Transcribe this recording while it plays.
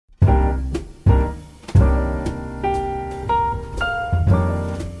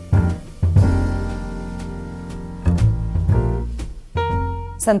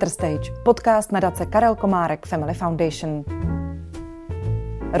Center Stage, podcast nadace Karel Komárek Family Foundation.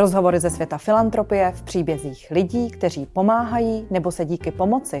 Rozhovory ze světa filantropie v příbězích lidí, kteří pomáhají nebo se díky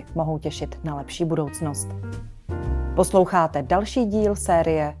pomoci mohou těšit na lepší budoucnost. Posloucháte další díl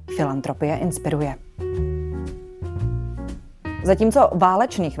série Filantropie inspiruje. Zatímco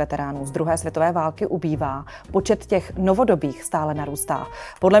válečných veteránů z druhé světové války ubývá, počet těch novodobých stále narůstá.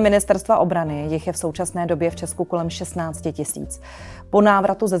 Podle Ministerstva obrany jich je v současné době v Česku kolem 16 000. Po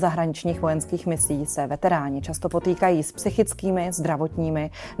návratu ze zahraničních vojenských misí se veteráni často potýkají s psychickými,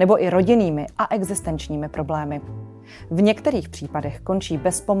 zdravotními nebo i rodinnými a existenčními problémy. V některých případech končí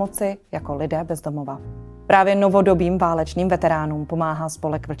bez pomoci jako lidé bez domova. Právě novodobým válečným veteránům pomáhá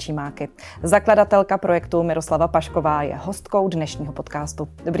spolek Vlčí, máky. Zakladatelka projektu Miroslava Pašková je hostkou dnešního podcastu.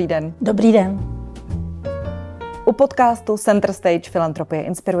 Dobrý den. Dobrý den. U podcastu Center Stage Filantropie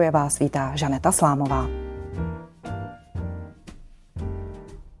inspiruje vás vítá Žaneta Slámová.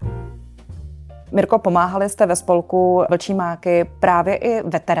 Mirko, pomáhali jste ve spolku Vlčí, máky právě i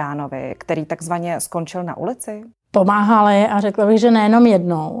veteránovi, který takzvaně skončil na ulici? Pomáhali a řekla bych, že nejenom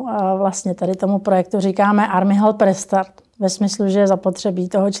jednou. Vlastně tady tomu projektu říkáme Army Help Restart, ve smyslu, že je zapotřebí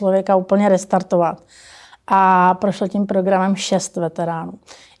toho člověka úplně restartovat. A prošlo tím programem 6 veteránů.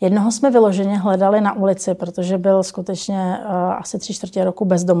 Jednoho jsme vyloženě hledali na ulici, protože byl skutečně asi 3/4 roku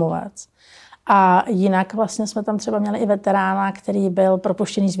bezdomovec. A jinak vlastně jsme tam třeba měli i veterána, který byl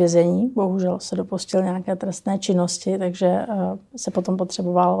propuštěný z vězení. Bohužel se dopustil nějaké trestné činnosti, takže se potom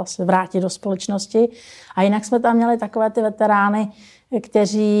potřeboval vlastně vrátit do společnosti. A jinak jsme tam měli takové ty veterány,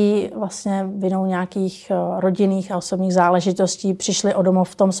 kteří vlastně vinou nějakých rodinných a osobních záležitostí přišli o domov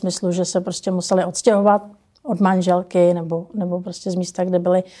v tom smyslu, že se prostě museli odstěhovat od manželky nebo prostě z místa, kde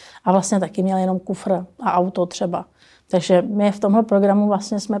byli. A vlastně taky měli jenom kufr a auto třeba. Takže my v tomhle programu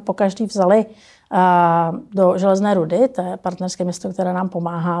vlastně jsme pokaždý vzali do Železné Rudy, to je partnerské město, které nám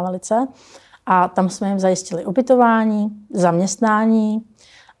pomáhá velice. A tam jsme jim zajistili ubytování, zaměstnání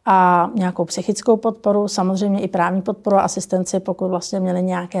a nějakou psychickou podporu, samozřejmě i právní podporu a asistenci, pokud vlastně měli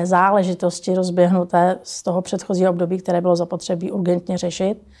nějaké záležitosti rozběhnuté z toho předchozího období, které bylo zapotřebí urgentně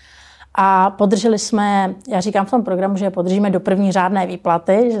řešit. A podrželi jsme, já říkám v tom programu, že je podržíme do první řádné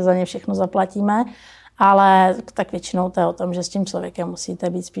výplaty, že za ně všechno zaplatíme, ale tak většinou to je o tom, že s tím člověkem musíte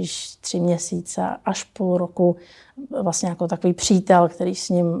být spíš 3 měsíce až půl roku vlastně jako takový přítel, který s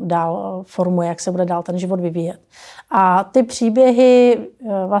ním dál formuje, jak se bude dál ten život vyvíjet. A ty příběhy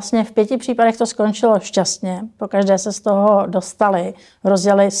vlastně v 5 případech to skončilo šťastně. Pokaždé se z toho dostali,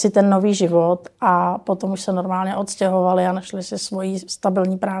 rozjeli si ten nový život a potom už se normálně odstěhovali a našli si svoji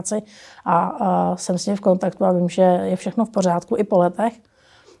stabilní práci a jsem s ním v kontaktu a vím, že je všechno v pořádku i po letech.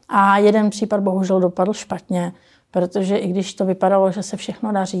 A jeden případ bohužel dopadl špatně, protože i když to vypadalo, že se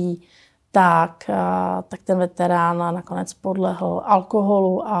všechno daří, tak ten veterán nakonec podlehl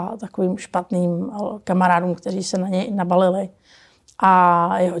alkoholu a takovým špatným kamarádům, kteří se na něj nabalili.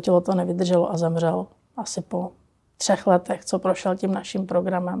 A jeho tělo to nevydrželo a zemřel asi po 3 letech, co prošel tím naším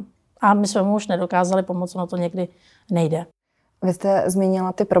programem. A my jsme mu už nedokázali pomoct, no to někdy nejde. Vy jste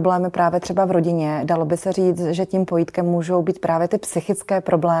zmínila ty problémy právě třeba v rodině. Dalo by se říct, že tím pojítkem můžou být právě ty psychické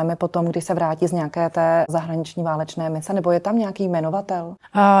problémy potom, když se vrátí z nějaké té zahraniční válečné mise, nebo je tam nějaký jmenovatel?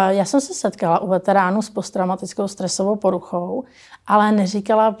 Já jsem se setkala u veteránů s posttraumatickou stresovou poruchou, ale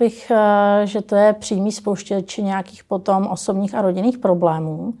neříkala bych, že to je přímý spouštěč nějakých potom osobních a rodinných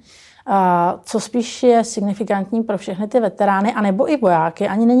problémů. Co spíš je signifikantní pro všechny ty veterány, anebo i vojáky,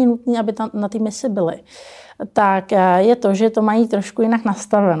 ani není nutné, aby tam na té misi byli, tak je to, že to mají trošku jinak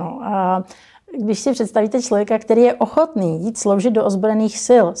nastaveno. Když si představíte člověka, který je ochotný jít sloužit do ozbrojených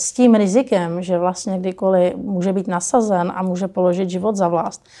sil s tím rizikem, že vlastně kdykoliv může být nasazen a může položit život za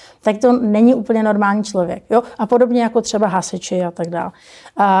vlast, tak to není úplně normální člověk. Jo? A podobně jako třeba hasiči a tak dále.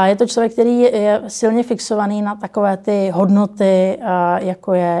 Je to člověk, který je silně fixovaný na takové ty hodnoty,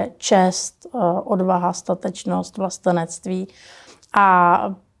 jako je čest, odvaha, statečnost, vlastenectví.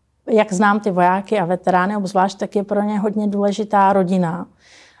 A jak znám ty vojáky a veterány obzvlášť, tak je pro ně hodně důležitá rodina.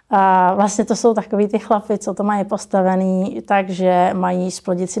 A vlastně to jsou takový ty chlapi, co to mají postavený, takže mají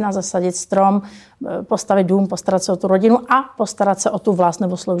splodit si na zasadit strom, postavit dům, postarat se o tu rodinu a postarat se o tu vlast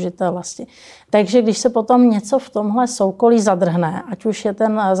nebo sloužit té vlasti. Takže když se potom něco v tomhle soukolí zadrhne, ať už je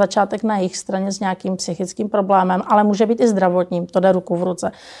ten začátek na jejich straně s nějakým psychickým problémem, ale může být i zdravotním, to jde ruku v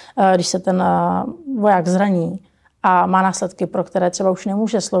ruce, když se ten voják zraní a má následky, pro které třeba už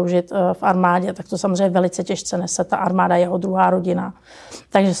nemůže sloužit v armádě, tak to samozřejmě velice těžce nese ta armáda, jeho druhá, rodina.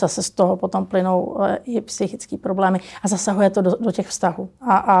 Takže zase z toho potom plynou i psychické problémy a zasahuje to do těch vztahů.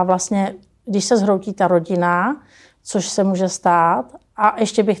 A vlastně, když se zhroutí ta rodina, což se může stát, A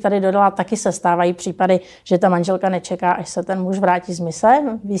ještě bych tady dodala, taky se stávají případy, že ta manželka nečeká, až se ten muž vrátí z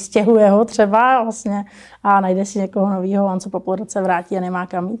mise, vystěhuje ho třeba vlastně a najde si někoho novýho, on se po půl roce vrátí a nemá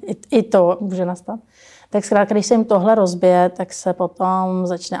kam jít. I to může nastat. Tak zkrátka, když se jim tohle rozbije, tak se potom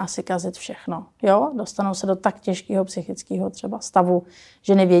začne asi kazit všechno. Jo? Dostanou se do tak těžkého psychického třeba stavu,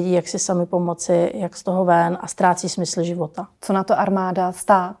 že nevědí, jak si sami pomoci, jak z toho ven a ztrácí smysl života. Co na to armáda,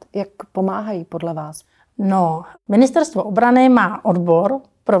 stát, jak pomáhají podle vás? No, Ministerstvo obrany má odbor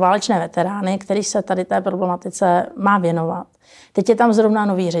pro válečné veterány, který se tady té problematice má věnovat. Teď je tam zrovna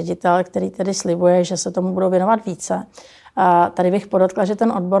nový ředitel, který tedy slibuje, že se tomu budou věnovat více. Tady bych podotkla, že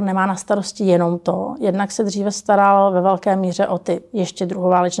ten odbor nemá na starosti jenom to. Jednak se dříve staral ve velké míře o ty ještě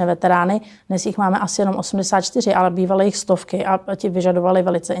druhoválečné veterány. Dnes jich máme asi jenom 84, ale bývaly jich stovky a ti vyžadovali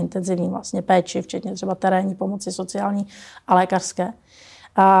velice intenzivní vlastně péči, včetně třeba terénní pomoci, sociální a lékařské.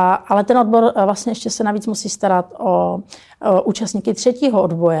 Ale ten odbor vlastně ještě se navíc musí starat o účastníky třetího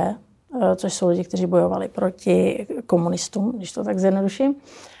odboje, což jsou lidi, kteří bojovali proti komunistům, když to tak zjednoduším,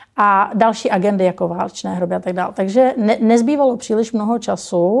 a další agendy jako válečné hroby a tak dále. Takže nezbývalo příliš mnoho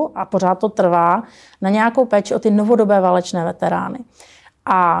času a pořád to trvá na nějakou péči o ty novodobé válečné veterány.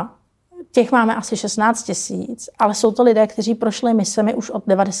 A těch máme asi 16 000, ale jsou to lidé, kteří prošli misemi už od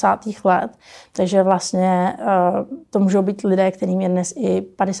 90. let, takže vlastně to můžou být lidé, kterým je dnes i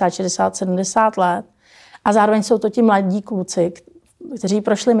 50, 60, 70 let. A zároveň jsou to ti mladí kluci, kteří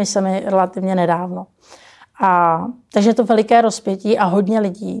prošli misemi relativně nedávno. Takže je to veliké rozpětí a hodně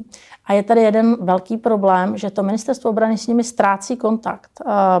lidí. A je tady jeden velký problém, že to ministerstvo obrany s nimi ztrácí kontakt,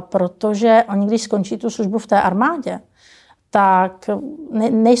 protože oni, když skončí tu službu v té armádě, tak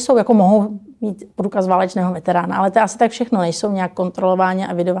nejsou, jako mohou mít průkaz válečného veterána, ale to je asi tak všechno, nejsou nějak kontrolováni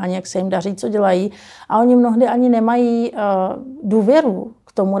a evidováni, jak se jim daří, co dělají. A oni mnohdy ani nemají důvěru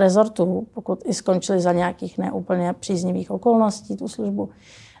k tomu rezortu, pokud i skončili za nějakých neúplně příznivých okolností tu službu.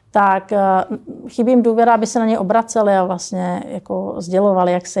 Tak chybí jim důvěra, aby se na ně obraceli a vlastně jako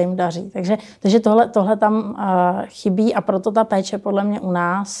sdělovali, jak se jim daří. Takže tohle tam chybí a proto ta péče podle mě u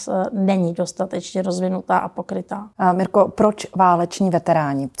nás není dostatečně rozvinutá a pokrytá. Mirko, proč váleční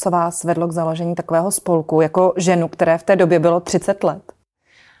veteráni? Co vás vedlo k založení takového spolku jako ženu, které v té době bylo 30 let?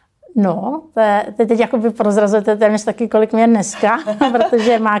 No, teď jakoby prozrazujete téměř taky, kolik mě je dneska,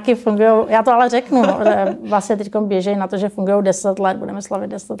 protože máky fungují, já to ale řeknu, no, že vlastně teď běžejí na to, že fungují 10 let, budeme slavit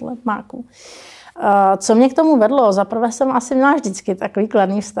 10 let máků. Co mě k tomu vedlo? Zaprvé jsem asi měla vždycky takový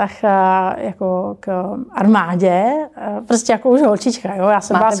kladný vztah jako k armádě, prostě jako už holčička. Jo? Já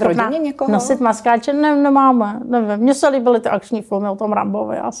jsem byla schopná nosit maskáče, nemáme, nevím, mně se líbily ty akční filmy o tom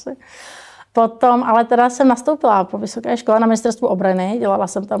Rambovi asi. Potom, ale teda jsem nastoupila po vysoké škole na ministerstvu obrany, dělala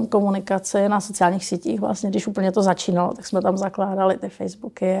jsem tam komunikaci na sociálních sítích, vlastně když úplně to začínalo, tak jsme tam zakládali ty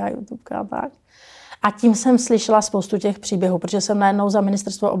Facebooky a YouTube a tak. A tím jsem slyšela spoustu těch příběhů, protože jsem najednou za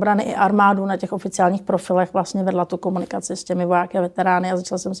ministerstvo obrany i armádu na těch oficiálních profilech vlastně vedla tu komunikaci s těmi vojáky a veterány a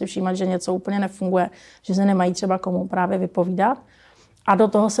začala jsem si všímat, že něco úplně nefunguje, že se nemají třeba komu právě vypovídat. A do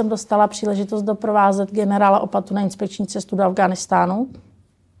toho jsem dostala příležitost doprovázet generála Opatu na inspekční cestu do Afghánistánu.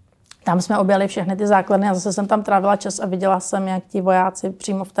 Tam jsme objeli všechny ty základny a zase jsem tam trávila čas a viděla jsem, jak ti vojáci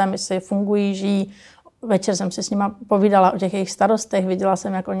přímo v té misi fungují, žijí. Večer jsem si s nima povídala o těch jejich starostech, viděla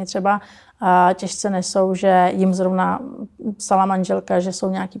jsem, jak oni třeba těžce nesou, že jim zrovna psala manželka, že jsou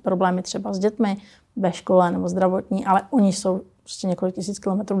nějaký problémy třeba s dětmi ve škole nebo zdravotní, ale oni jsou prostě několik tisíc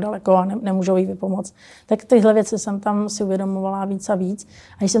kilometrů daleko a nemůžou jí vypomoct. Tak tyhle věci jsem tam si uvědomovala víc a víc.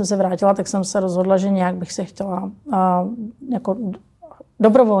 A když jsem se vrátila, tak jsem se rozhodla, že nějak bych se chtěla jako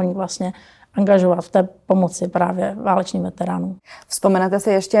dobrovolník vlastně angažovat v té pomoci právě válečným veteránům. Vzpomenete si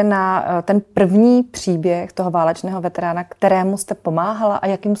ještě na ten první příběh toho válečného veterána, kterému jste pomáhala a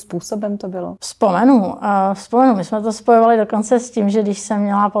jakým způsobem to bylo? Vzpomenu. My jsme to spojovali dokonce s tím, že když jsem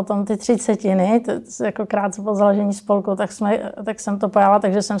měla potom ty 30, jako krátce po založení spolku, tak jsem to pojala,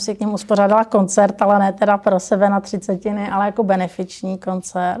 takže jsem si k ním uspořádala koncert, ale ne teda pro sebe na 30, ale jako benefiční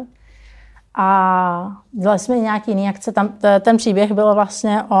koncert. A dělali jsme nějaký jiný akce. Ten příběh byl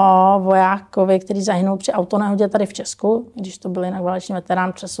vlastně o vojákovi, který zahynul při autonehodě tady v Česku. Když to byl jinak váleční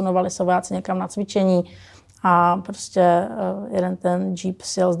veterán, přesunovali se vojáci někam na cvičení a prostě jeden ten jeep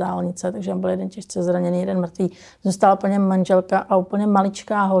sjel z dálnice, takže byl jeden těžce zraněný, jeden mrtvý. Zůstala plně manželka a úplně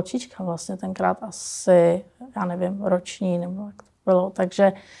maličká holčička, vlastně tenkrát asi, já nevím, roční nebo jak to bylo.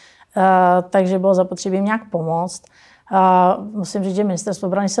 Takže bylo zapotřebí jim nějak pomoct. Musím říct, že ministerstvo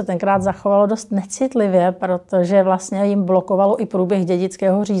obrany se tenkrát zachovalo dost necitlivě, protože vlastně jim blokovalo i průběh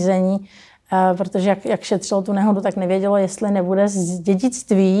dědického řízení, protože jak šetřilo tu nehodu, tak nevědělo, jestli nebude z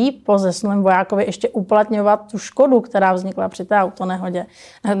dědictví po zesnulém vojákovi ještě uplatňovat tu škodu, která vznikla při té autonehodě.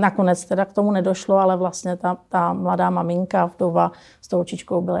 Nakonec teda k tomu nedošlo, ale vlastně ta mladá maminka, vdova s tou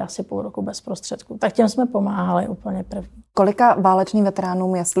holčičkou byly asi půl roku bez prostředků. Tak těm jsme pomáhali úplně první. Kolika válečným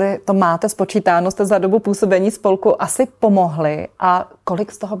veteránům, jestli to máte spočítáno, jste za dobu působení spolku asi pomohli a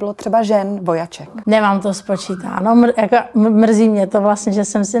kolik z toho bylo třeba žen, vojaček? Nemám to spočítáno. Mrzí mě to vlastně, že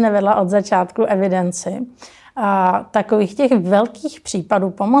jsem si nevedla od začátku evidenci. A takových těch velkých případů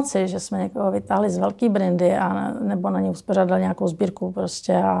pomoci, že jsme někoho vytáhli z velký brindy a nebo na ně uspořádali nějakou sbírku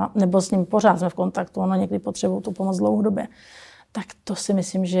prostě nebo s ním pořád jsme v kontaktu, ono někdy potřebují tu pomoc dlouhodobě, tak to si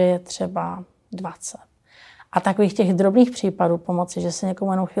myslím, že je třeba 20. A takových těch drobných případů pomoci, že se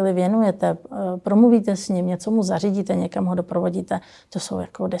někomu jenom chvíli věnujete, promluvíte s ním, něco mu zařídíte, někam ho doprovodíte, to jsou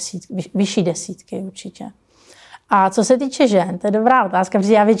jako vyšší desítky určitě. A co se týče žen, to je dobrá otázka,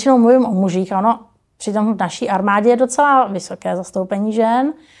 protože já většinou mluvím o mužích a ono přitom v naší armádě je docela vysoké zastoupení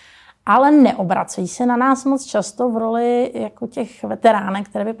žen, ale neobracejí se na nás moc často v roli jako těch veteránek,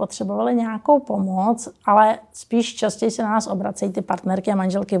 které by potřebovaly nějakou pomoc, ale spíš častěji se na nás obracejí ty partnerky a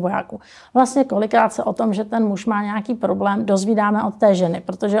manželky vojáků. Vlastně kolikrát se o tom, že ten muž má nějaký problém, dozvídáme od té ženy,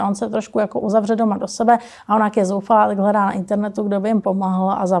 protože on se trošku jako uzavře doma do sebe a ona, jak je zoufalá, tak hledá na internetu, kdo by jim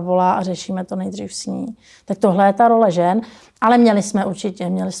pomohl a zavolá a řešíme to nejdřív s ní. Tak tohle je ta role žen. Ale měli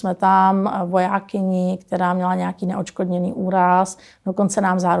jsme tam vojákyni, která měla nějaký neodškodněný úraz, dokonce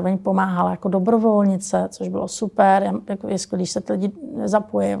nám zároveň pomáhala jako dobrovolnice, což bylo super, když se ty lidi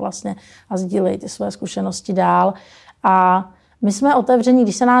zapojí vlastně a sdílejí ty své zkušenosti dál. A my jsme otevření,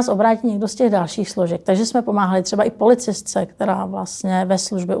 když se nás obrátí někdo z těch dalších složek, takže jsme pomáhali třeba i policistce, která vlastně ve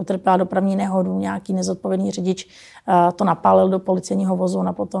službě utrpěla dopravní nehodu, nějaký nezodpovědný řidič to napálil do policejního vozu,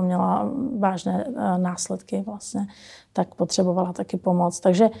 ona potom měla vážné následky vlastně, tak potřebovala taky pomoc.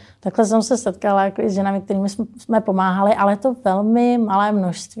 Takže takhle jsem se setkala jako i s ženami, kterými jsme pomáhali, ale to velmi malé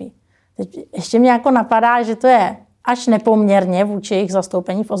množství. Teď ještě mě jako napadá, že to je až nepoměrně vůči jejich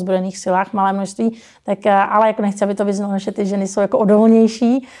zastoupení v ozbrojených silách malé množství, tak, ale jako nechci, aby to vyznalo, že ty ženy jsou jako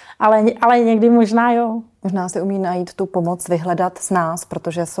odolnější, ale někdy možná jo. Možná si umí najít tu pomoc, vyhledat s nás,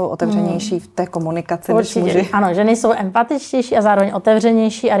 protože jsou otevřenější v té komunikaci než muži. Ano, ženy jsou empatičtější a zároveň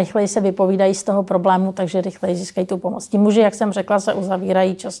otevřenější a rychleji se vypovídají z toho problému, takže rychleji získají tu pomoc. Ti muži, jak jsem řekla, se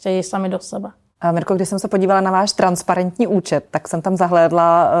uzavírají častěji sami do sebe. Mirko, když jsem se podívala na váš transparentní účet, tak jsem tam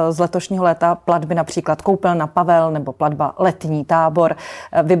zahlédla z letošního léta platby například koupelna Pavel nebo platba letní tábor.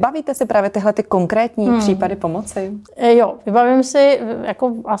 Vybavíte si právě tyhle ty konkrétní případy pomoci? Jo, vybavím si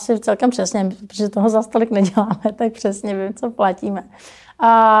jako asi celkem přesně, protože toho za tolik neděláme, tak přesně vím, co platíme.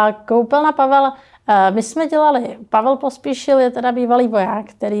 A koupelna Pavel, my jsme dělali, Pavel Pospíšil je teda bývalý voják,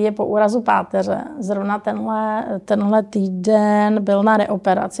 který je po úrazu páteře. Zrovna tenhle týden byl na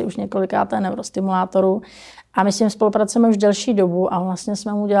reoperaci už několikáté neurostimulátoru a my s ním spolupracujeme už delší dobu a vlastně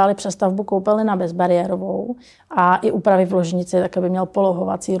jsme mu dělali přestavbu koupelny na bezbariérovou a i úpravy v ložnici, tak aby měl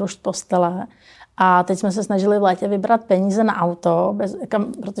polohovací rušt postele. A teď jsme se snažili v létě vybrat peníze na auto,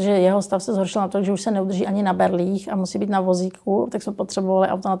 protože jeho stav se zhoršil na to, že už se neudrží ani na berlích a musí být na vozíku, tak jsme potřebovali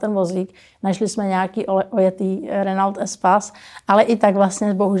auto na ten vozík. Našli jsme nějaký ojetý Renault Espace, ale i tak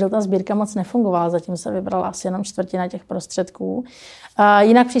vlastně bohužel ta sbírka moc nefungovala, zatím se vybrala asi jenom čtvrtina těch prostředků.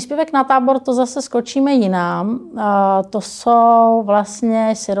 Jinak příspěvek na tábor, to zase skočíme jinam. To jsou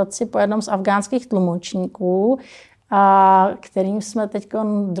vlastně sirotci po jednom z afgánských tlumočníků, kterým jsme teď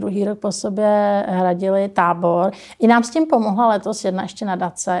druhý rok po sobě hradili tábor. I nám s tím pomohla letos jedna ještě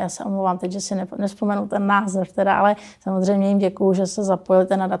nadace. Já se omlouvám teď, že si nevzpomenu ten název, ale samozřejmě jim děkuju, že se zapojili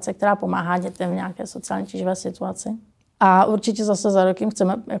té nadace, která pomáhá dětem v nějaké sociálně tíživé situaci. A určitě zase za rok jim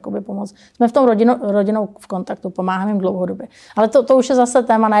chceme pomoct. Jsme v tom rodinou v kontaktu, pomáháme jim dlouhodobě. Ale to už je zase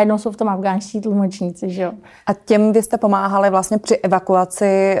téma, najednou jsou v tom afgánští tlumočníci, že jo. A těm vy jste pomáhali vlastně při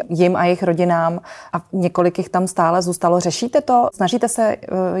evakuaci jim a jejich rodinám a několik jich tam stále zůstalo. Řešíte to? Snažíte se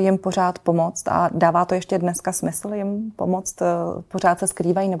jim pořád pomoct a dává to ještě dneska smysl jim pomoct? Pořád se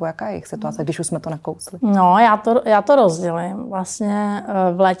skrývají nebo jaká je jejich situace, když už jsme to nakousli? No, já to rozdělím. Vlastně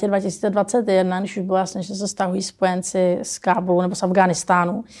v létě 2021, když už bylo jasné, že se stahují spojenci z Kábulu nebo z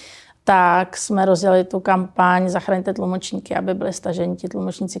Afghánistánu, tak jsme rozjeli tu kampaň Zachraňte tlumočníky, aby byli staženi ti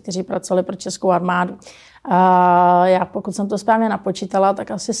tlumočníci, kteří pracovali pro českou armádu. Já pokud jsem to správně napočítala,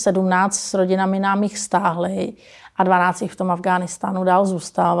 tak asi 17 s rodinami nám jich stáhli a 12 jich v tom Afghánistánu dál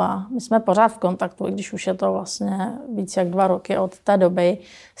zůstává. My jsme pořád v kontaktu, i když už je to vlastně víc jak 2 roky od té doby.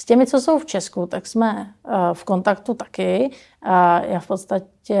 S těmi, co jsou v Česku, tak jsme v kontaktu taky. Já v podstatě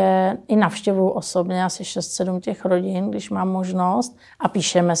i navštěvuju osobně asi 6-7 těch rodin, když mám možnost a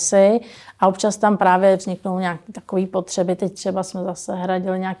píšeme si a občas tam právě vzniknou nějaké takové potřeby. Teď třeba jsme zase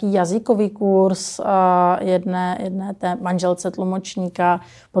hradili nějaký jazykový kurz jedné té manželce tlumočníka.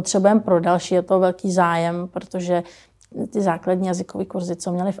 Potřebujeme pro další, je to velký zájem, protože ty základní jazykové kurzy,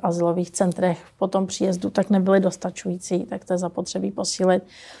 co měli v azylových centrech po tom příjezdu, tak nebyly dostačující, tak to je zapotřebí posílit.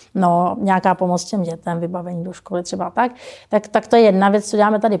 No, nějaká pomoc těm dětem, vybavení do školy třeba tak to je jedna věc, co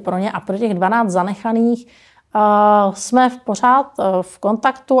děláme tady pro ně. A pro těch 12 zanechaných jsme pořád v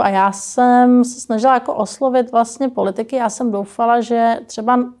kontaktu a já jsem se snažila jako oslovit vlastně politiky. Já jsem doufala, že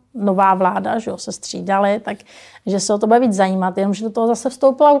třeba nová vláda, že jo, se střídali, tak že se o to bude víc zajímat, jenomže do toho zase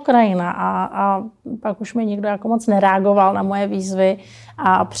vstoupila Ukrajina a pak už mi nikdo jako moc nereagoval na moje výzvy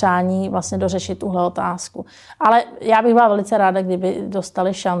a přání vlastně dořešit tuhle otázku. Ale já bych byla velice ráda, kdyby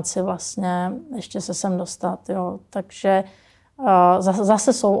dostali šanci vlastně ještě se sem dostat, jo. Takže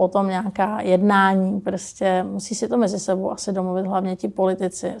zase jsou o tom nějaká jednání, prostě musí si to mezi sebou asi domluvit hlavně ti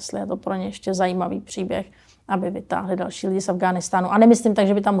politici, jestli je to pro ně ještě zajímavý příběh, aby vytáhli další lidi z Afghánistánu. A nemyslím tak,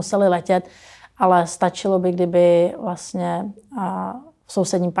 že by tam museli letět, ale stačilo by, kdyby vlastně v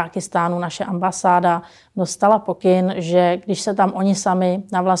sousedním Pákistánu naše ambasáda dostala pokyn, že když se tam oni sami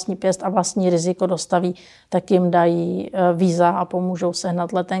na vlastní pěst a vlastní riziko dostaví, tak jim dají víza a pomůžou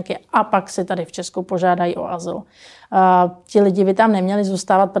sehnat letenky a pak si tady v Česku požádají o azyl. Ti lidi by tam neměli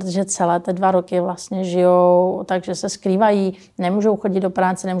zůstávat, protože celé ty 2 roky vlastně žijou, takže se skrývají, nemůžou chodit do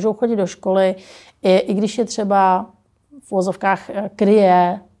práce, nemůžou chodit do školy. I když je třeba v uvozovkách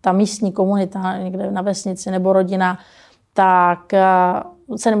kryje ta místní komunita někde na vesnici nebo rodina, tak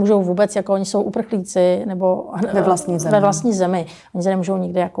se nemůžou vůbec, jako oni jsou uprchlíci nebo ve vlastní zemi. Oni se nemůžou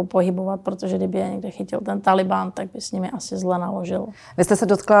nikde jako pohybovat, protože kdyby je někde chytil ten Taliban, tak by s nimi asi zle naložil. Vy jste se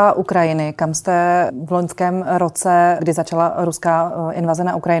dotkla Ukrajiny, kam jste v loňském roce, kdy začala ruská invaze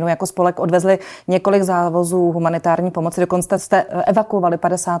na Ukrajinu, jako spolek odvezli několik závozů humanitární pomoci, dokonce jste evakuovali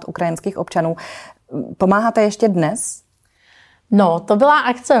 50 ukrajinských občanů. Pomáháte ještě dnes? No, to byla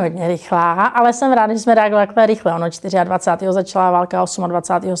akce hodně rychlá, ale jsem ráda, že jsme reagovali takhle rychle. Ono 24. začala válka,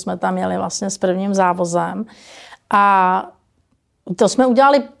 28. jsme tam jeli vlastně s prvním závozem. A to jsme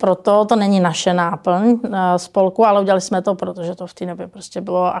udělali proto, to není naše náplň spolku, ale udělali jsme to, protože to v té době prostě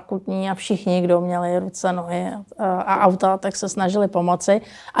bylo akutní a všichni, kdo měli ruce, nohy a auta, tak se snažili pomoci.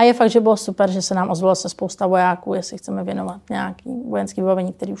 A je fakt, že bylo super, že se nám ozvalo se spousta vojáků, jestli chceme věnovat nějaký vojenský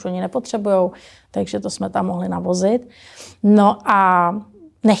vybavení, který už oni nepotřebujou, takže to jsme tam mohli navozit. No a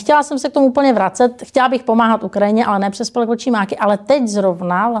nechtěla jsem se k tomu úplně vracet, chtěla bych pomáhat Ukrajině, ale ne přes spolek Vlčí máky, ale teď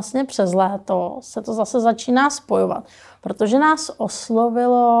zrovna vlastně přes léto se to zase začíná spojovat, protože nás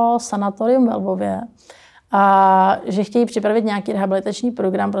oslovilo sanatorium ve Lvově, že chtějí připravit nějaký rehabilitační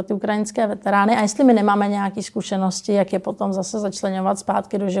program pro ty ukrajinské veterány a jestli my nemáme nějaké zkušenosti, jak je potom zase začleňovat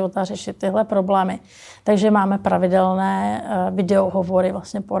zpátky do života, řešit tyhle problémy. Takže máme pravidelné videohovory,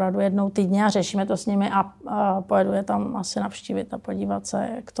 vlastně poradu jednou týdně a řešíme to s nimi a pojedu je tam asi navštívit a podívat se,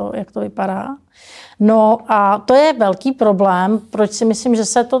 jak to vypadá. No a to je velký problém, proč si myslím, že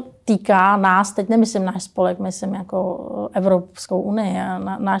se to týká nás, teď nemyslím náš spolek, myslím jako Evropskou unii,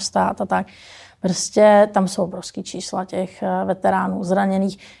 náš stát a tak. Prostě tam jsou obrovský čísla těch veteránů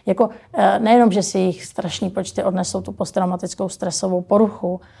zraněných. Jako, nejenom, že si jich strašný počty odnesou tu posttraumatickou stresovou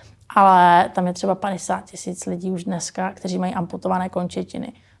poruchu, ale tam je třeba 50 000 lidí už dneska, kteří mají amputované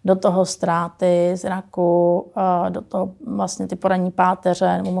končetiny. Do toho ztráty zraku, do toho vlastně ty poranění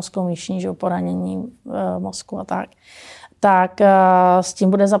páteře nebo mozkovýšní, že poranění mozku a tak. Tak s tím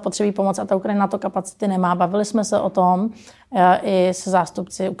bude zapotřebí pomoc a ta Ukrajina na to kapacity nemá. Bavili jsme se o tom i se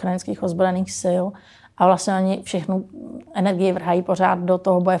zástupci ukrajinských ozbrojených sil a vlastně oni všechnu energii vrhají pořád do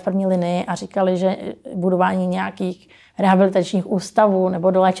toho boje v první linii a říkali, že budování nějakých rehabilitačních ústavů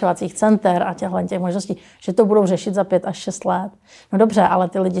nebo doléčovacích center a těch možností, že to budou řešit za 5 až 6 let. No dobře, ale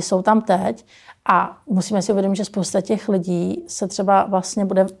ty lidi jsou tam teď a musíme si uvědomit, že spousta těch lidí se třeba vlastně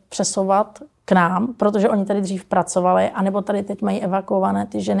bude přesouvat k nám, protože oni tady dřív pracovali, anebo tady teď mají evakuované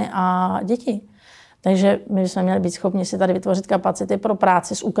ty ženy a děti. Takže my bychom měli být schopni si tady vytvořit kapacity pro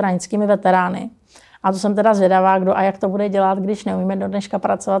práci s ukrajinskými veterány. A to jsem teda zvědavá, kdo a jak to bude dělat, když neumíme do dneška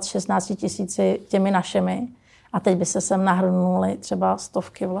pracovat s 16 000 těmi našimi. A teď by se sem nahrnuly třeba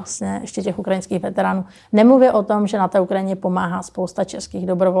stovky vlastně ještě těch ukrajinských veteránů. Nemluvě o tom, že na té Ukrajině pomáhá spousta českých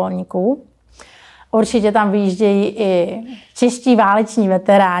dobrovolníků. Určitě tam vyjíždějí i čeští váleční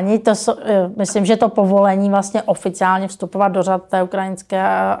veteráni. Myslím, že to povolení vlastně oficiálně vstupovat do řad té ukrajinské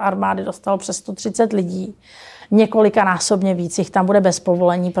armády dostalo přes 130 lidí. několikanásobně víc jich tam bude bez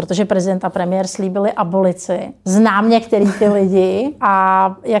povolení, protože prezident a premiér slíbili abolici. Znám některý ty lidi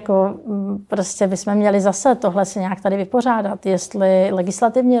a jako prostě bychom měli zase tohle si nějak tady vypořádat, jestli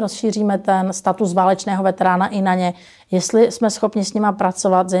legislativně rozšíříme ten status válečného veterána i na ně, jestli jsme schopni s nima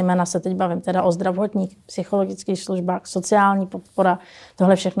pracovat, zejména se teď bavím teda o zdravotních, psychologických službách, sociální podpora,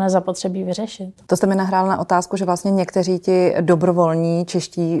 tohle všechno je zapotřebí vyřešit. To jste mi nahrál na otázku, že vlastně někteří ti dobrovolní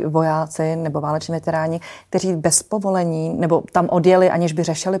čeští vojáci nebo váleční veteráni, kteří bez povolení nebo tam odjeli, aniž by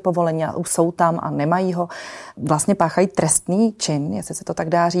řešili povolení a už jsou tam a nemají ho, vlastně páchají trestný čin, jestli se to tak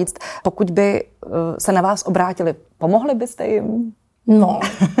dá říct. Pokud by se na vás obrátili, pomohli byste jim? No,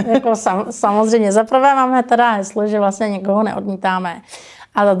 jako samozřejmě. Za prvé máme teda heslo, že vlastně někoho neodmítáme.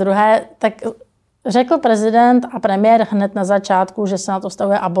 A za druhé, tak řekl prezident a premiér hned na začátku, že se na to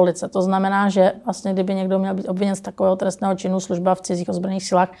vztahuje abolice. To znamená, že vlastně kdyby někdo měl být obviněn z takového trestného činu služba v cizích ozbrojených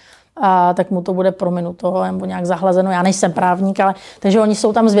silách, tak mu to bude prominuto nebo nějak zahlazeno. Já nejsem právník, ale takže oni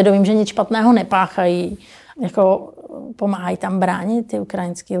jsou tam s vědomím, že nic špatného nepáchají. Jako pomáhají tam bránit ty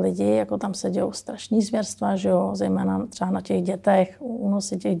ukrajinský lidi, jako tam se dějou strašný zvěrstva, že jo, zejména třeba na těch dětech,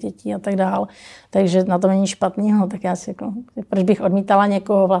 únosy těch dětí a tak dál. Takže na to není špatného, tak já si jako, proč bych odmítala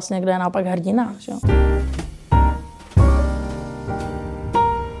někoho vlastně, kdo je naopak hrdina, že jo.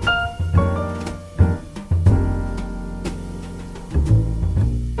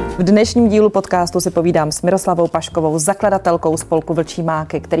 V dnešním dílu podcastu si povídám s Miroslavou Paškovou, zakladatelkou spolku Vlčí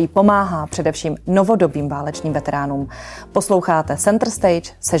máky, který pomáhá především novodobým válečným veteránům. Posloucháte Center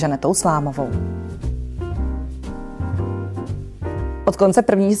Stage se Žanetou Slámovou. Od konce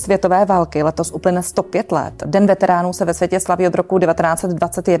první světové války letos uplyne 105 let. Den veteránů se ve světě slaví od roku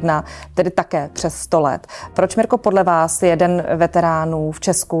 1921, tedy také přes 100 let. Proč, Mirko, podle vás je Den veteránů v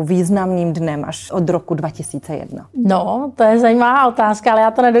Česku významným dnem až od roku 2001? No, to je zajímavá otázka, ale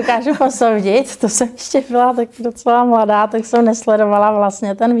já to nedokážu posoudit. To jsem ještě byla tak docela mladá, tak jsem nesledovala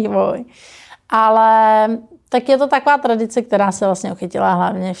vlastně ten vývoj. Ale tak je to taková tradice, která se vlastně ochytila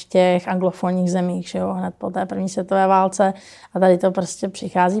hlavně v těch anglofonních zemích, že jo, hned po té první světové válce a tady to prostě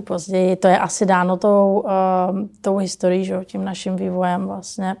přichází později. To je asi dáno tou historií, že jo, tím naším vývojem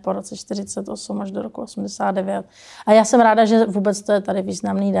vlastně po roce 48 až do roku 89. A já jsem ráda, že vůbec to je tady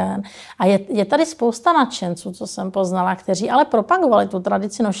významný den. A je tady spousta nadšenců, co jsem poznala, kteří ale propagovali tu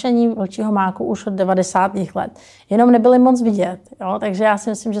tradici nošení vlčího máku už od 90. let. Jenom nebyli moc vidět, jo, takže já si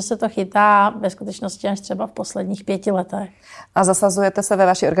myslím, že se to chytá ve skutečnosti až třeba v posledních 5 letech. A zasazujete se ve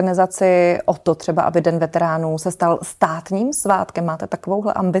vaší organizaci o to třeba, aby Den veteránů se stal státním svátkem? Máte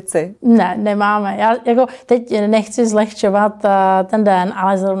takovouhle ambici? Ne, nemáme. Já jako teď nechci zlehčovat ten den,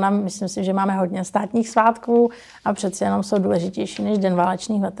 ale zrovna myslím si, že máme hodně státních svátků a přeci jenom jsou důležitější než Den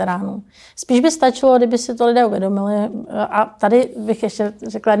válečných veteránů. Spíš by stačilo, kdyby si to lidé uvědomili. A tady bych ještě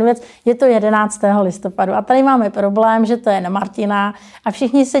řekla jednu věc. Je to 11. listopadu a tady máme problém, že to je na Martina a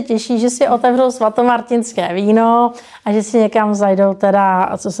všichni se těší, že si otevřou svatomartinské víno a že si někam zajdou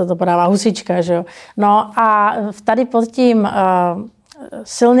teda, co se to podává, husička, že jo. No a tady pod tím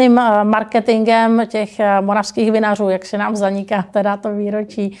silným marketingem těch moravských vinařů, jak se nám zaniká teda to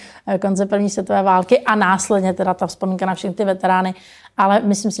výročí konce první světové války a následně teda ta vzpomínka na všechny ty veterány. Ale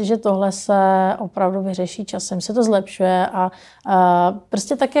myslím si, že tohle se opravdu vyřeší časem, se to zlepšuje a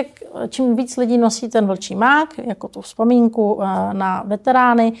prostě tak, jak čím víc lidí nosí ten vlčí mák, jako tu vzpomínku na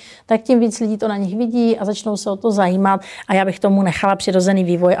veterány, tak tím víc lidí to na nich vidí a začnou se o to zajímat a já bych tomu nechala přirozený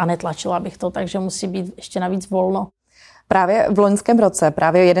vývoj a netlačila bych to, takže musí být ještě navíc volno. Právě v loňském roce,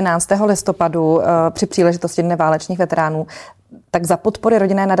 právě 11. listopadu při příležitosti Dne válečných veteránů, tak za podpory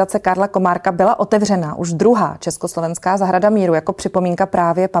rodinné nadace Karla Komárka byla otevřena už druhá československá zahrada míru jako připomínka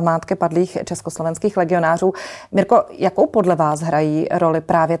právě památky padlých československých legionářů. Mirko, jakou podle vás hrají roli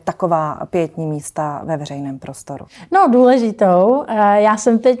právě taková pietní místa ve veřejném prostoru? No, důležitou. Já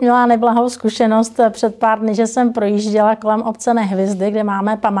jsem teď měla neblahou zkušenost před pár dny, že jsem projížděla kolem obce Nehvizdy, kde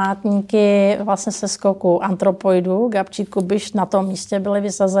máme památníky vlastně se skoku antropoidů. Gabčík, Kubiš na tom místě byli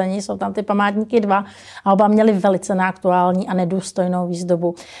vysazeni, jsou tam ty památníky 2 a oba měli velice neaktuální a nedůstojnou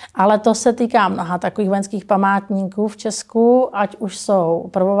výzdobu. Ale to se týká mnoha takových vojenských památníků v Česku, ať už jsou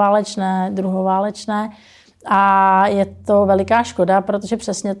prvoválečné, druhoválečné. A je to veliká škoda, protože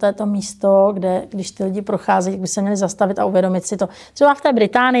přesně to je to místo, kde, když ty lidi procházejí, by se měli zastavit a uvědomit si to. Třeba v té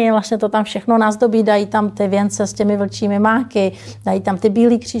Británii vlastně to tam všechno nazdobí, dají tam ty věnce s těmi vlčími máky, dají tam ty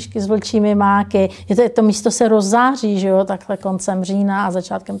bílé křížky s vlčími máky. To místo se rozzáří, že jo, takhle koncem října a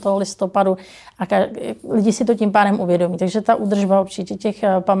začátkem toho listopadu. A lidi si to tím pádem uvědomí. Takže ta údržba určitě těch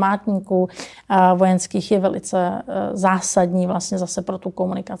památníků vojenských je velice zásadní vlastně zase pro tu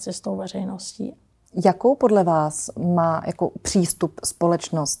komunikaci s tou veřejností. Jakou podle vás má jako přístup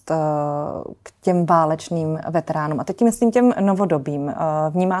společnost k těm válečným veteránům? A teď myslím těm novodobým.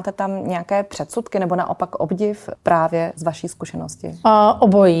 Vnímáte tam nějaké předsudky nebo naopak obdiv právě z vaší zkušenosti?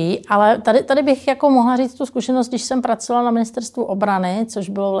 Obojí, ale tady bych jako mohla říct tu zkušenost, když jsem pracovala na ministerstvu obrany, což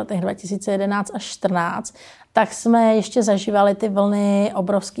bylo v letech 2011 až 2014, tak jsme ještě zažívali ty vlny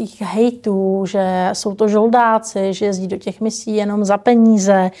obrovských hejtů, že jsou to žoldáci, že jezdí do těch misí jenom za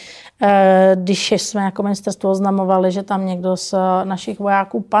peníze. Když jsme jako ministerstvo oznamovali, že tam někdo z našich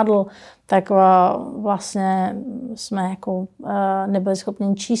vojáků padl, tak vlastně jsme jako nebyli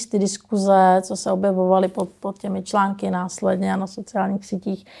schopni číst ty diskuze, co se objevovaly pod těmi články následně a na sociálních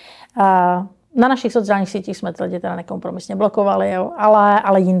sítích. Na našich sociálních sítích jsme ty lidi teda nekompromisně blokovali, jo,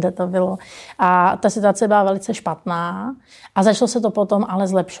 ale jinde to bylo. A ta situace byla velice špatná a začalo se to potom ale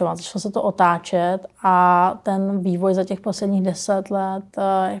zlepšovat, začalo se to otáčet a ten vývoj za těch posledních 10 let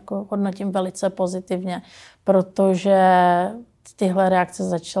jako hodnotím velice pozitivně, protože tyhle reakce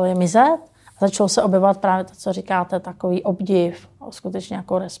začaly mizet. Začalo se objevovat právě to, co říkáte, takový obdiv, skutečně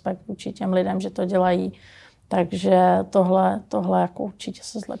jako respekt vůči těm lidem, že to dělají. Takže tohle jako určitě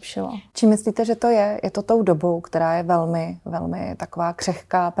se zlepšilo. Čím myslíte, že to je? Je to tou dobou, která je velmi, velmi taková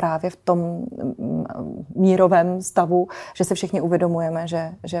křehká právě v tom mírovém stavu, že se všichni uvědomujeme,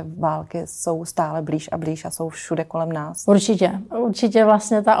 že války jsou stále blíž a blíž a jsou všude kolem nás? Určitě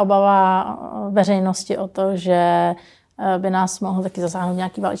vlastně ta obava veřejnosti o to, že by nás mohl taky zasáhnout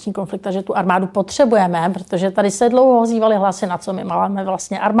nějaký válečný konflikt a že tu armádu potřebujeme, protože tady se dlouho ozývaly hlasy, na co my máme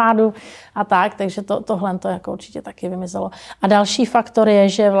vlastně armádu a tak, takže tohle to jako určitě taky vymizelo. A další faktor je,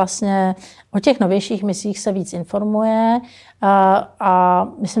 že vlastně o těch novějších misích se víc informuje a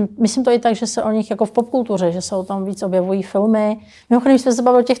myslím to i tak, že se o nich jako v popkultuře, že se o tom víc objevují filmy. Mimochodem, když jsme se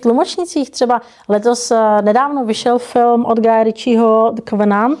bavili o těch tlumočnicích, třeba letos nedávno vyšel film od Guye Ritchieho The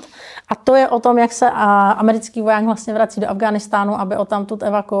Covenant, a to je o tom, jak se americký voják vlastně vrací do Afghánistánu, aby odtamtud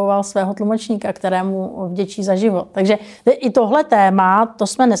evakuoval svého tlumočníka, kterému vděčí za život. Takže i tohle téma, to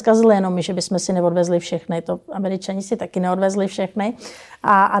jsme neskazili jenom my, že bychom si neodvezli všechny, to Američani si taky neodvezli všechny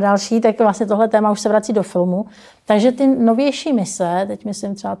a další, tak vlastně tohle téma už se vrací do filmu. Takže ty novější mise, teď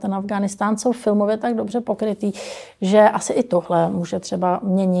myslím třeba ten Afghánistán, jsou filmově tak dobře pokrytý, že asi i tohle může třeba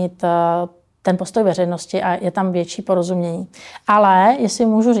měnit ten postoj veřejnosti a je tam větší porozumění. Ale jestli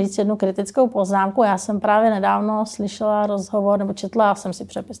můžu říct jednu kritickou poznámku, já jsem právě nedávno slyšela rozhovor, nebo četla jsem si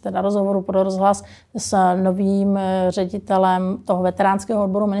přepis teda rozhovoru pro rozhlas s novým ředitelem toho veteránského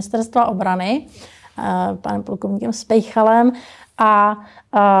odboru ministerstva obrany, panem plukovníkem Spejchalem, a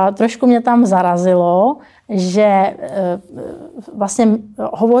trošku mě tam zarazilo, že vlastně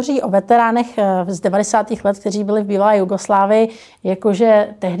hovoří o veteránech z 90. let, kteří byli v bývalé Jugoslávii,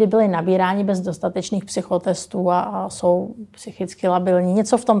 jakože tehdy byli nabíráni bez dostatečných psychotestů a jsou psychicky labilní.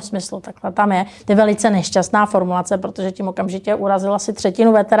 Něco v tom smyslu, takhle tam je. To je velice nešťastná formulace, protože tím okamžitě urazila asi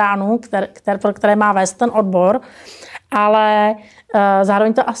 1/3 veteránů, pro které má vést ten odbor. Ale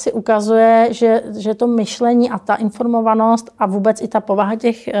zároveň to asi ukazuje, že to myšlení a ta informovanost a vůbec i ta povaha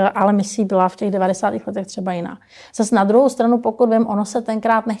těch ale misí byla v těch 90. letech třeba jiná. Zase na druhou stranu, pokud vím, ono se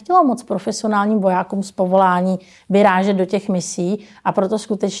tenkrát nechtělo moc profesionálním vojákům z povolání vyrážet do těch misí a proto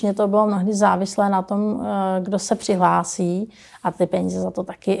skutečně to bylo mnohdy závislé na tom, kdo se přihlásí a ty peníze za to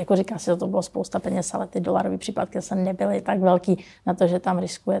taky, jako říká se, to bylo spousta peněz, ale ty dolarové příplatky zase nebyly tak velký na to, že tam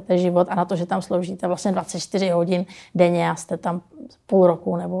riskujete život a na to, že tam sloužíte vlastně 24 hodin denně a jste tam půl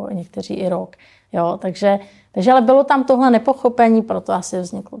roku nebo někteří i rok. Jo, takže ale bylo tam tohle nepochopení, proto asi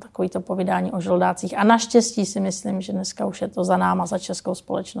vzniklo takovýto povídání o žoldácích. A naštěstí si myslím, že dneska už je to za náma, za českou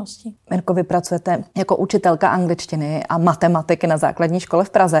společností. Mirko, vy pracujete jako učitelka angličtiny a matematiky na základní škole v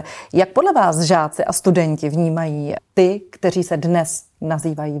Praze. Jak podle vás žáci a studenti vnímají ty, kteří se dnes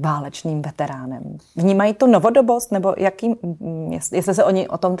nazývají válečným veteránem? Vnímají tu novodobost, nebo jestli se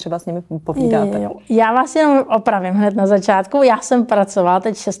o tom třeba s nimi povídáte? Jo. Já vás jenom opravím hned na začátku. Já jsem pracovala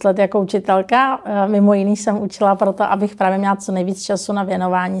teď 6 let jako učitelka. Mimo jiný jsem učila proto, abych právě měla co nejvíc času na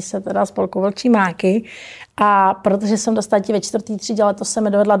věnování se teda spolku Vlčí máky. A protože jsem dostala ve 4. třídě, letos jsem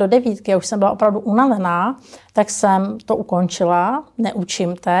mi dovedla do 9, já už jsem byla opravdu unavená, tak jsem to ukončila,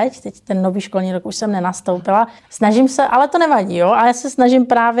 neučím teď ten nový školní rok už jsem nenastoupila. Snažím se, ale to nevadí, jo, a já se snažím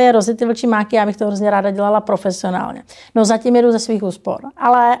právě rozjet ty vlčí máky, já bych to hrozně ráda dělala profesionálně. No zatím jedu ze svých úspor,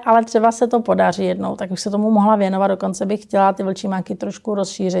 ale třeba se to podaří jednou, tak už se tomu mohla věnovat, dokonce bych chtěla ty vlčí máky trošku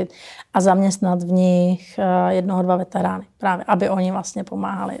rozšířit a zaměstnat v nich 1-2 veterány, právě aby oni vlastně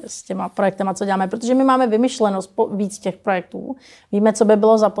pomáhali s těma projektama, co děláme, protože my máme vymyšlenost víc těch projektů. Víme, co by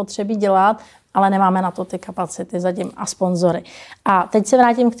bylo zapotřebí dělat ale nemáme na to ty kapacity zatím a sponzory. A teď se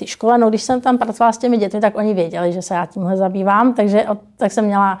vrátím k té škole. No, když jsem tam pracovala s těmi dětmi, tak oni věděli, že se já tímhle zabývám, takže tak jsem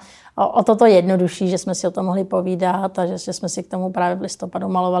měla o toto jednodušší, že jsme si o tom mohli povídat a že jsme si k tomu právě v listopadu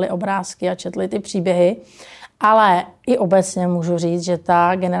malovali obrázky a četli ty příběhy. Ale i obecně můžu říct, že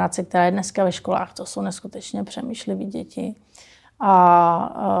ta generace, která je dneska ve školách, to jsou neskutečně přemýšliví děti.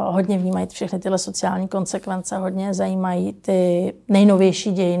 A hodně vnímají všechny tyhle sociální konsekvence, hodně zajímají ty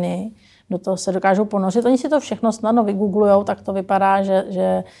nejnovější dějiny, do toho se dokážou ponořit. Oni si to všechno snadno vygooglujou, tak to vypadá,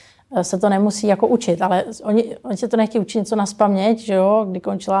 že se to nemusí jako učit, ale oni se to nechtějí učit něco nazpaměť, že jo, kdy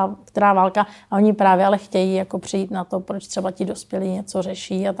končila která válka, a oni právě ale chtějí jako přijít na to, proč třeba ti dospělí něco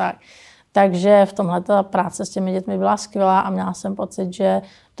řeší a tak. Takže v tomhle ta práce s těmi dětmi byla skvělá a měla jsem pocit, že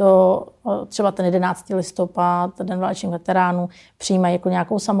to třeba ten 11. listopad, Den válečných veteránů, přijímají jako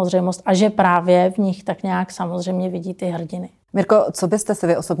nějakou samozřejmost a že právě v nich tak nějak samozřejmě vidí ty hrdiny. Mirko, co byste si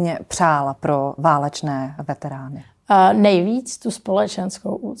vy osobně přála pro válečné veterány? Nejvíc tu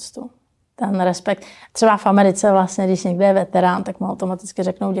společenskou úctu. Ten respekt. Třeba v Americe vlastně, když někde je veterán, tak mu automaticky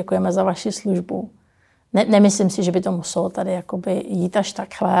řeknou děkujeme za vaši službu. Nemyslím si, že by to muselo tady jakoby jít až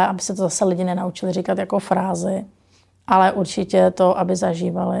takhle, aby se to zase lidi nenaučili říkat jako frázy, ale určitě to, aby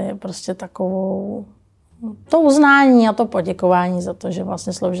zažívali prostě takovou to uznání a to poděkování za to, že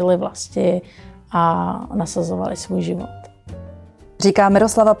vlastně sloužili vlasti a nasazovali svůj život. Říká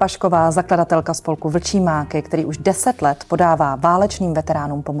Miroslava Pašková, zakladatelka spolku Vlčí, máky, který už 10 let podává válečným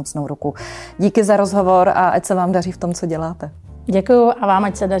veteránům pomocnou ruku. Díky za rozhovor a ať se vám daří v tom, co děláte. Děkuju a vám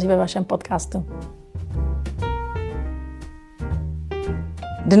ať se daří ve vašem podcastu.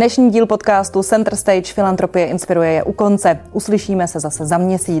 Dnešní díl podcastu Center Stage Filantropie inspiruje je u konce. Uslyšíme se zase za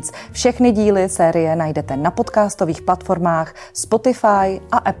měsíc. Všechny díly série najdete na podcastových platformách Spotify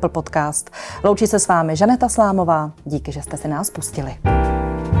a Apple Podcast. Loučí se s vámi Žaneta Slámová. Díky, že jste si nás pustili.